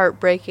little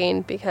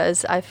heartbreaking,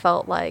 because I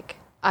felt like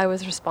I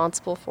was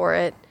responsible for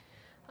it.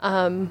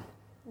 No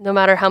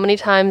matter how many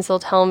times they'll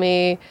tell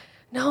me,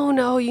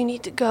 no, you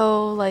need to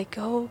go, like,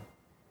 go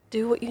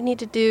do what you need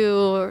to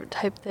do, or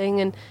type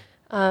thing. And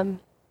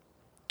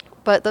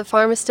but the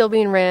farm is still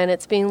being ran.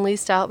 It's being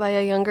leased out by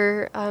a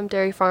younger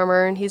dairy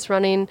farmer, and he's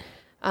running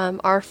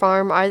our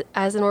farm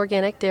as an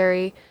organic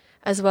dairy,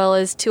 as well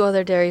as 2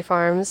 other dairy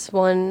farms.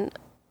 One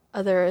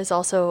other is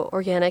also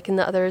organic, and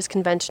the other is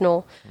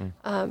conventional.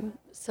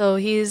 So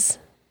he's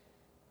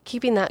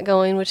keeping that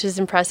going, which is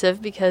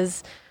impressive,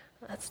 because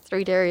that's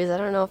 3 dairies. I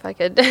don't know if I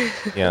could,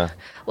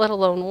 let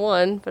alone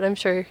 1, but I'm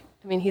sure,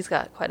 I mean, he's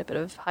got quite a bit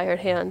of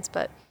hired hands.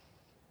 But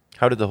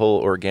how did the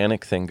whole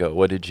organic thing go?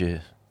 What did you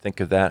think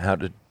of that? How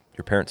did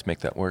your parents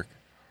make that work?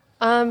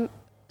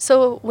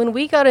 So when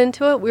we got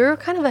into it, we were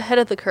kind of ahead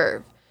of the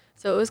curve.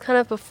 So it was kind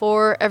of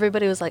before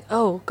everybody was like,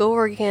 oh, go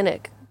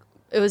organic.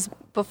 It was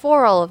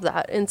before all of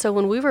that. And so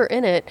when we were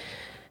in it,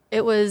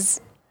 it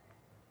was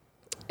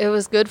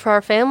good for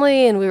our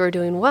family, and we were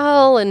doing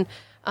well. And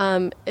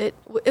it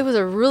was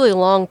a really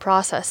long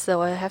process,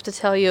 though. I have to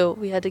tell you,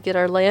 we had to get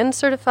our land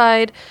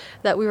certified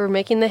that we were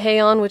making the hay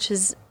on, which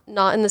is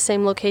not in the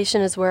same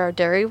location as where our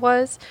dairy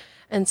was.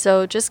 And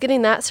so just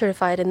getting that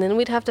certified, and then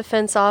we'd have to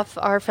fence off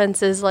our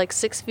fences like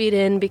 6 feet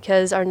in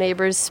because our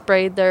neighbors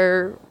sprayed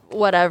their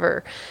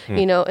whatever,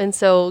 you know. And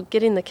so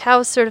getting the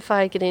cows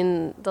certified,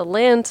 getting the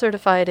land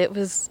certified, it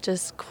was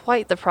just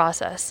quite the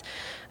process.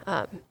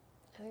 I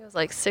think it was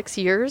like 6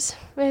 years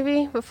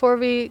maybe before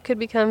we could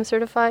become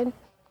certified.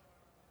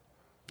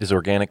 Is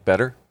organic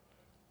better?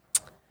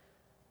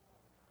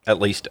 At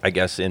least, I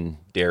guess, in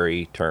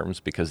dairy terms,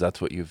 because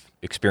that's what you've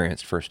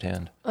experienced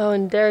firsthand. Oh,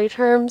 in dairy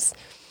terms?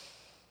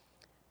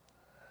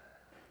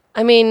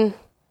 I mean,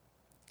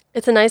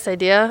 it's a nice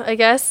idea, I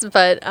guess,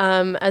 but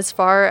as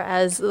far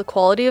as the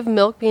quality of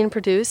milk being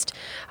produced,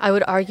 I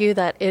would argue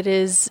that it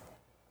is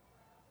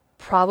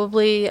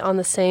probably on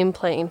the same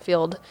playing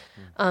field.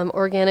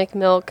 Organic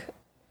milk,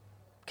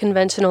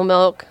 conventional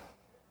milk.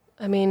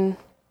 I mean,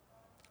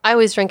 I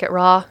always drink it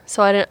raw,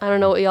 so I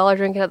don't know what y'all are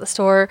drinking at the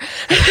store.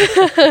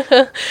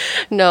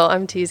 No,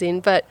 I'm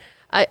teasing, but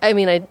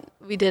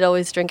we did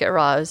always drink it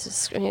raw. It was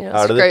just,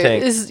 out of the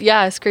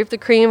tank. Scrape the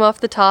cream off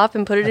the top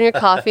and put it in your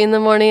coffee in the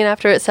morning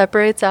after it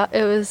separates out.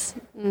 It was,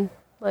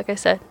 like I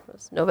said, it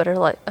was no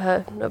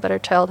better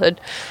childhood.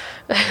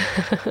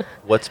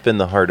 What's been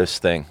the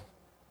hardest thing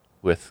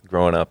with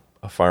growing up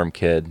a farm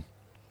kid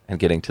and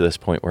getting to this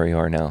point where you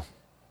are now?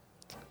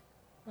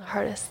 The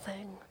hardest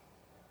thing,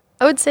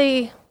 I would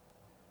say,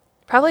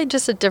 probably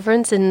just a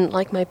difference in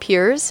like my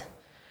peers.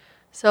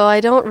 So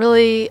I don't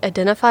really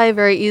identify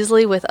very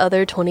easily with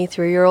other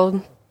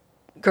 23-year-old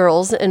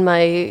girls in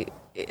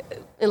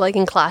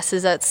in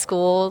classes at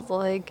school.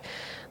 Like,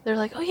 they're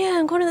like, oh yeah,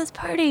 I'm going to this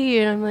party.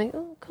 And I'm like,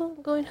 oh cool,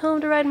 I'm going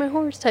home to ride my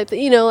horse type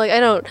thing.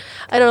 I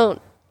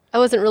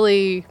wasn't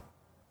really,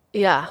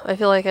 I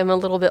feel like I'm a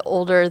little bit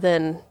older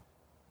than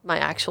my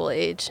actual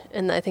age.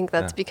 And I think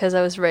that's because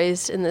I was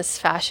raised in this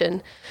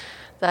fashion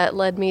that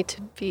led me to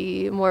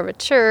be more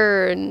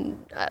mature.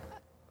 And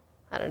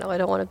I don't know, I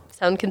don't want to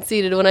sound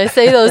conceited when I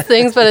say those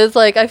things, but it's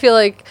like, I feel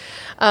like,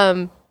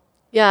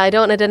 I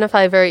don't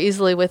identify very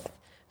easily with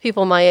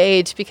people my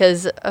age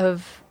because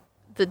of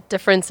the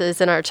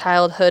differences in our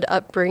childhood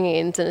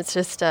upbringings, and it's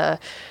just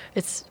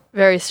it's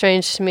very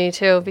strange to me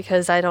too,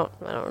 because I don't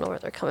know where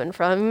they're coming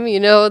from.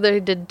 They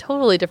did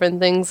totally different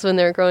things when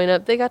they were growing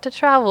up. They got to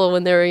travel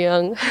when they were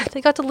young. They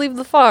got to leave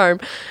the farm.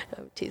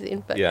 I'm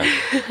teasing, but yeah.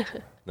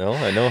 No,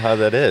 I know how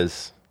that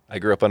is. I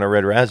grew up on a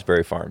red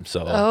raspberry farm,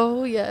 so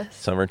oh yes,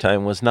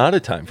 summertime was not a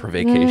time for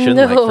vacation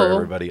like for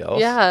everybody else.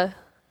 Yeah.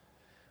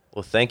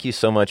 Well, thank you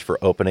so much for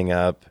opening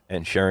up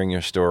and sharing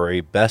your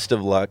story. Best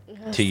of luck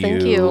to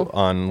you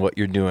on what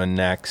you're doing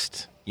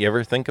next. You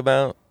ever think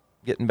about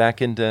getting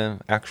back into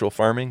actual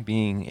farming,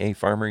 being a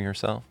farmer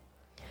yourself?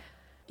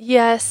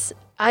 Yes,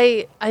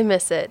 I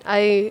miss it.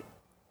 I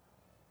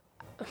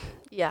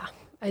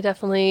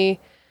definitely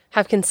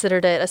have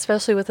considered it,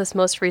 especially with this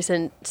most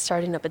recent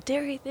starting up a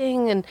dairy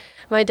thing. And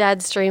my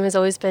dad's dream has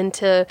always been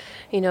to,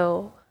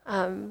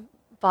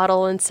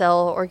 bottle and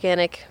sell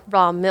organic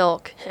raw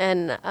milk.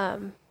 And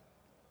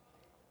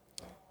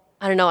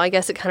I don't know, I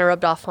guess it kind of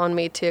rubbed off on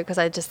me too, because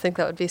I just think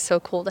that would be so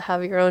cool to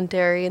have your own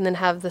dairy and then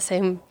have the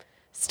same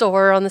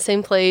store on the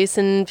same place,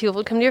 and people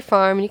would come to your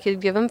farm and you could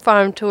give them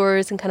farm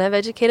tours and kind of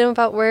educate them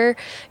about where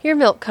your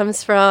milk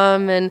comes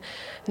from, and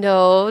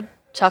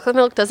chocolate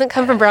milk doesn't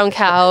come from brown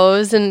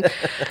cows, and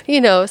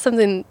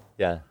something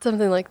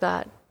like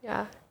that.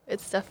 Yeah,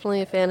 it's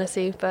definitely a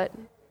fantasy, but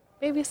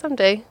maybe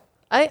someday.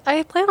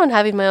 I plan on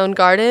having my own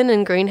garden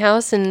and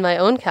greenhouse and my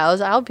own cows.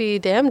 I'll be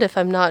damned if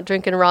I'm not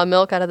drinking raw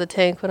milk out of the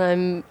tank when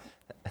I'm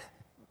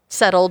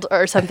settled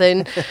or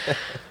something.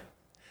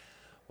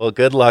 Well,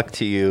 good luck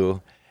to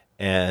you.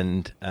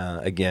 And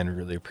again,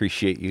 really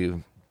appreciate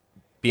you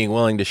being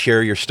willing to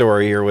share your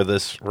story here with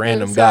this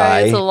random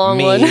guy, it's a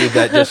long one.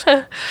 that just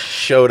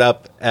showed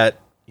up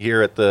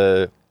here at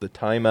the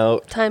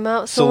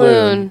Timeout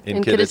Saloon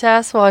in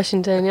Kittitas,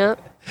 Washington. Yep.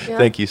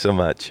 Thank you so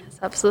much. Yes,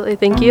 absolutely.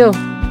 Thank you.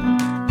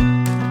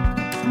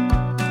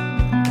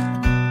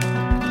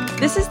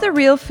 This is the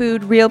Real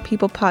Food, Real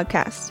People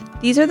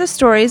podcast. These are the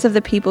stories of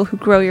the people who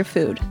grow your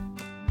food.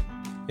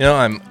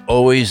 I'm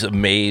always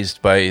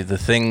amazed by the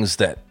things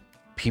that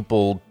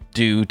people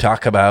do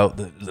talk about,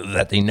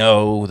 that they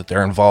know, that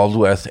they're involved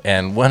with.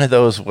 And one of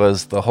those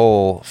was the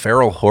whole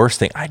feral horse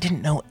thing. I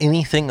didn't know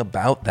anything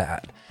about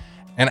that.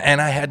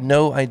 And I had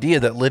no idea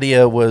that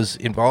Lydia was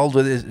involved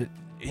with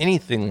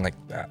anything like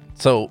that.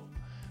 So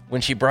when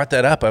she brought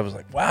that up, I was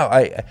like, wow,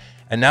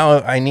 and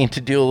now I need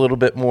to do a little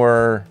bit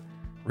more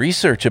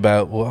research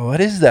about, well, what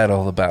is that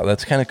all about?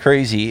 That's kind of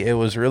crazy. It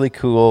was really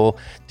cool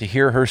to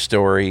hear her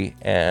story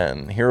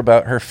and hear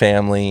about her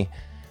family.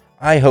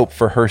 I hope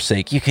for her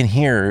sake, you can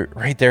hear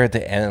right there at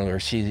the end where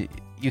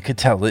you could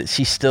tell that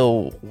she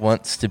still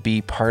wants to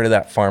be part of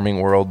that farming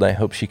world. And I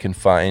hope she can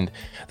find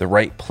the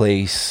right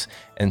place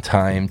and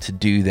time to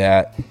do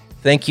that.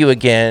 Thank you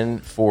again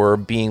for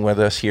being with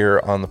us here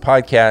on the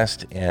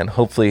podcast, and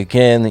hopefully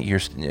again that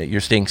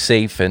you're staying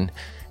safe and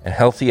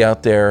healthy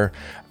out there.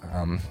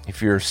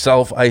 If you're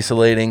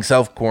self-isolating,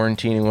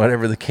 self-quarantining,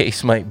 whatever the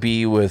case might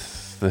be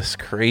with this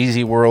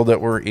crazy world that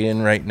we're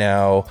in right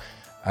now,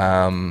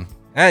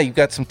 you've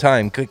got some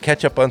time.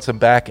 Catch up on some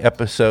back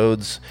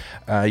episodes.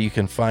 You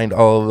can find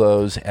all of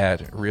those at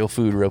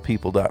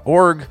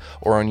realfoodrealpeople.org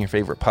or on your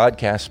favorite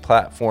podcast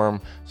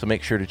platform. So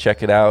make sure to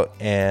check it out.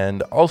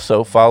 And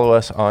also follow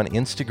us on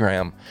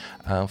Instagram.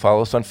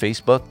 Follow us on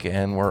Facebook,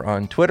 and we're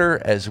on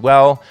Twitter as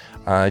well.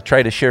 I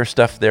try to share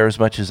stuff there as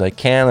much as I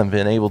can. I've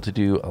been able to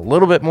do a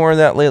little bit more of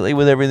that lately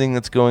with everything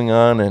that's going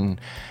on,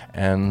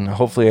 and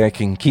hopefully I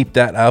can keep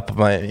that up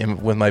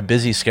with my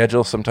busy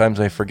schedule. Sometimes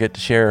I forget to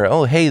share,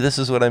 oh, hey, this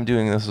is what I'm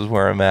doing, this is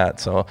where I'm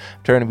at. So I'm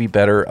trying to be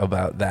better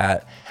about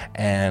that.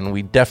 And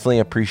we definitely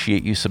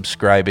appreciate you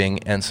subscribing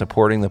and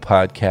supporting the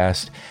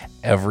podcast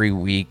every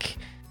week.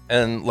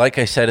 And like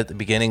I said at the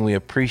beginning, we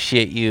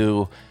appreciate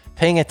you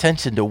paying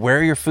attention to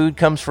where your food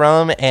comes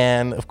from.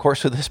 And of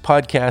course, with this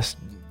podcast,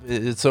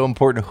 it's so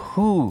important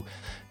who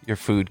your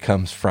food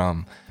comes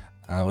from.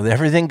 With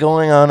everything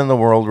going on in the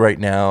world right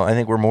now, I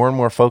think we're more and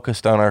more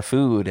focused on our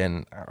food,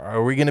 and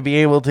are we going to be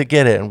able to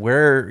get it, and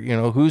where,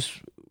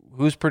 who's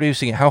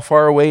producing it? How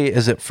far away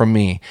is it from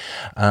me?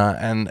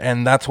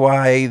 And that's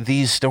why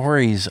these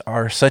stories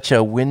are such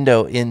a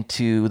window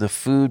into the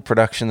food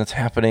production that's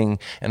happening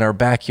in our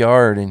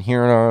backyard and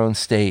here in our own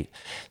state.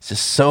 It's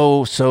just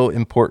so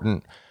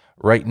important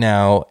right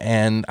now.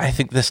 And I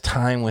think this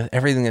time, with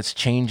everything that's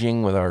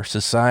changing with our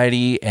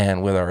society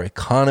and with our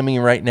economy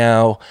right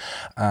now,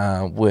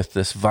 with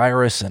this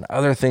virus and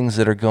other things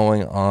that are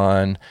going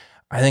on,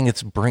 I think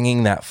it's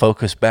bringing that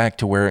focus back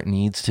to where it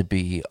needs to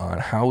be on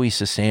how we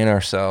sustain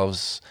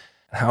ourselves,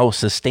 how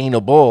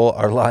sustainable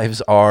our lives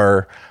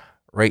are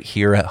right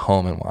here at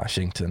home in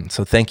Washington.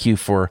 So thank you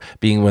for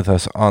being with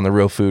us on the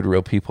Real Food,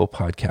 Real People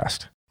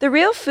podcast. The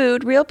Real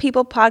Food, Real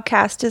People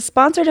podcast is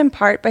sponsored in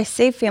part by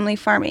Save Family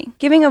Farming,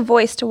 giving a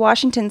voice to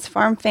Washington's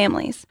farm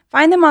families.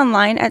 Find them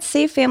online at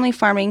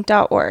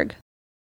savefamilyfarming.org.